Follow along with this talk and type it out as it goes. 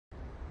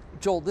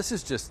Joel, this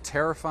is just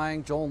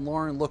terrifying. Joel and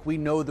Lauren, look, we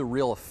know the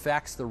real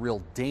effects, the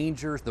real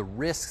dangers, the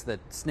risks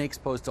that snakes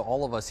pose to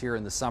all of us here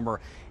in the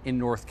summer in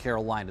North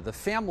Carolina. The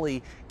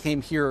family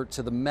came here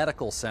to the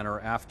medical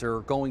center after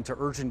going to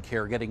urgent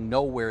care, getting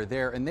nowhere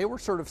there, and they were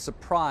sort of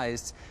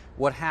surprised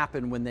what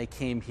happened when they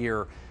came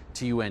here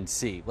to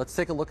UNC. Let's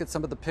take a look at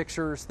some of the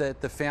pictures that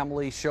the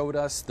family showed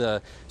us.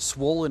 The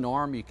swollen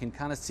arm, you can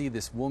kind of see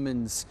this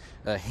woman's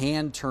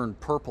hand turn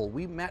purple.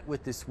 We met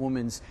with this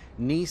woman's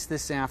niece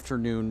this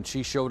afternoon.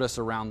 She showed us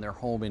around their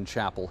home in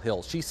Chapel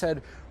Hill. She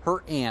said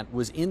her aunt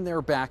was in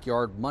their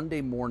backyard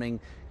Monday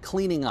morning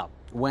cleaning up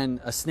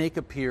when a snake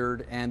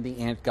appeared and the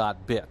aunt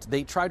got bit.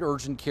 They tried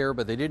urgent care,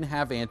 but they didn't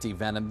have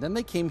anti-venom. Then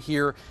they came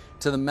here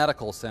to the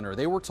medical center.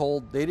 They were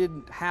told they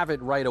didn't have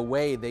it right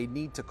away. They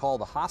need to call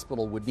the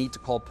hospital, would need to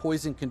call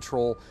poison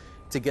control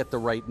to get the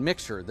right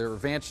mixture.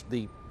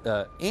 The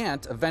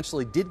aunt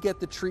eventually did get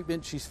the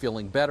treatment. She's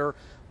feeling better,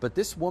 but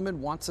this woman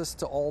wants us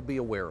to all be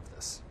aware of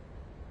this.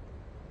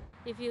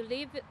 If you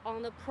live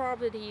on a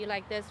property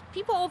like this,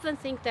 people often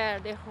think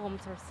that their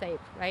homes are safe,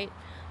 right?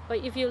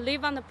 But if you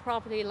live on a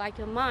property like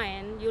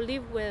mine, you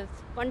live with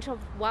a bunch of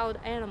wild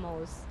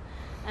animals,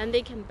 and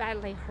they can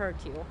badly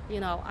hurt you. You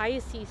know, I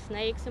see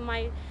snakes in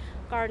my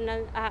garden,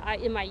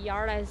 in my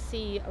yard. I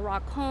see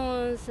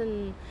raccoons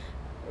and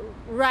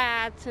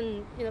rats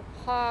and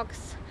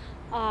hawks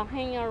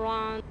hanging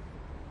around.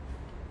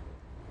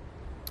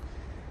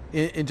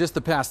 In just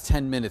the past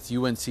 10 minutes,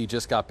 UNC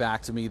just got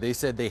back to me. They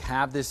said they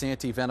have this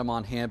anti-venom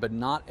on hand, but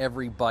not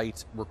every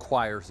bite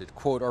requires it.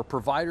 Quote, our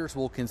providers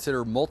will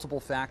consider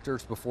multiple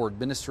factors before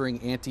administering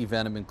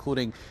anti-venom,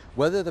 including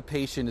whether the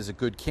patient is a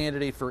good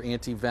candidate for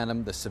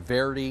anti-venom, the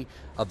severity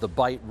of the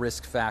bite,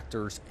 risk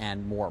factors,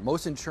 and more.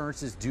 Most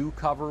insurances do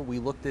cover, we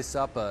looked this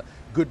up, a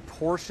good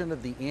portion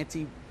of the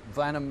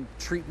anti-venom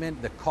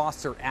treatment. The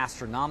costs are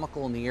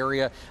astronomical, in the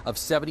area of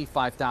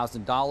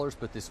 $75,000,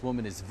 but this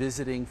woman is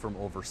visiting from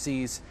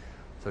overseas,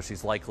 so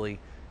she's likely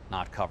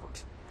not covered.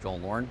 Joel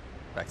and Lauren,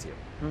 back to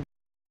you.